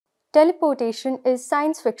Teleportation is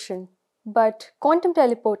science fiction, but quantum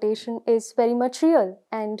teleportation is very much real,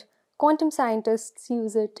 and quantum scientists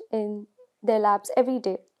use it in their labs every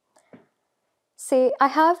day. Say, I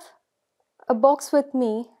have a box with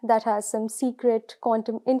me that has some secret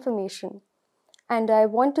quantum information, and I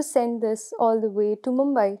want to send this all the way to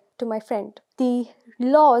Mumbai to my friend. The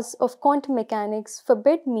laws of quantum mechanics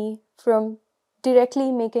forbid me from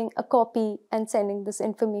directly making a copy and sending this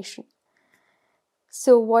information.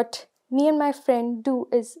 So, what me and my friend do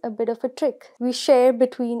is a bit of a trick. We share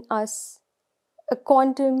between us a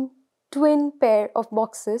quantum twin pair of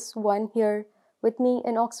boxes, one here with me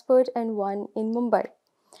in Oxford and one in Mumbai.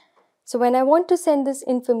 So, when I want to send this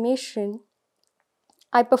information,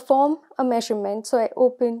 I perform a measurement. So, I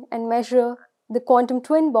open and measure the quantum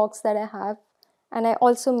twin box that I have, and I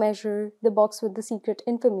also measure the box with the secret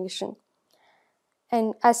information.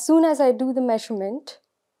 And as soon as I do the measurement,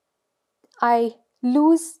 I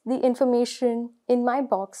lose the information in my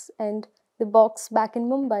box, and the box back in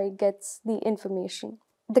Mumbai gets the information.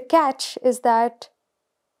 The catch is that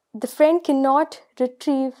the friend cannot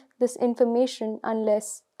retrieve this information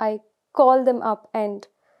unless I call them up and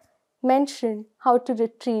mention how to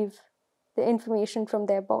retrieve the information from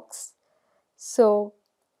their box. So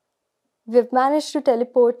we've managed to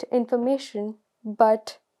teleport information,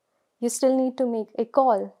 but you still need to make a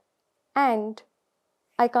call, and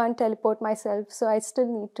I can't teleport myself, so I still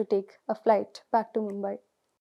need to take a flight back to Mumbai.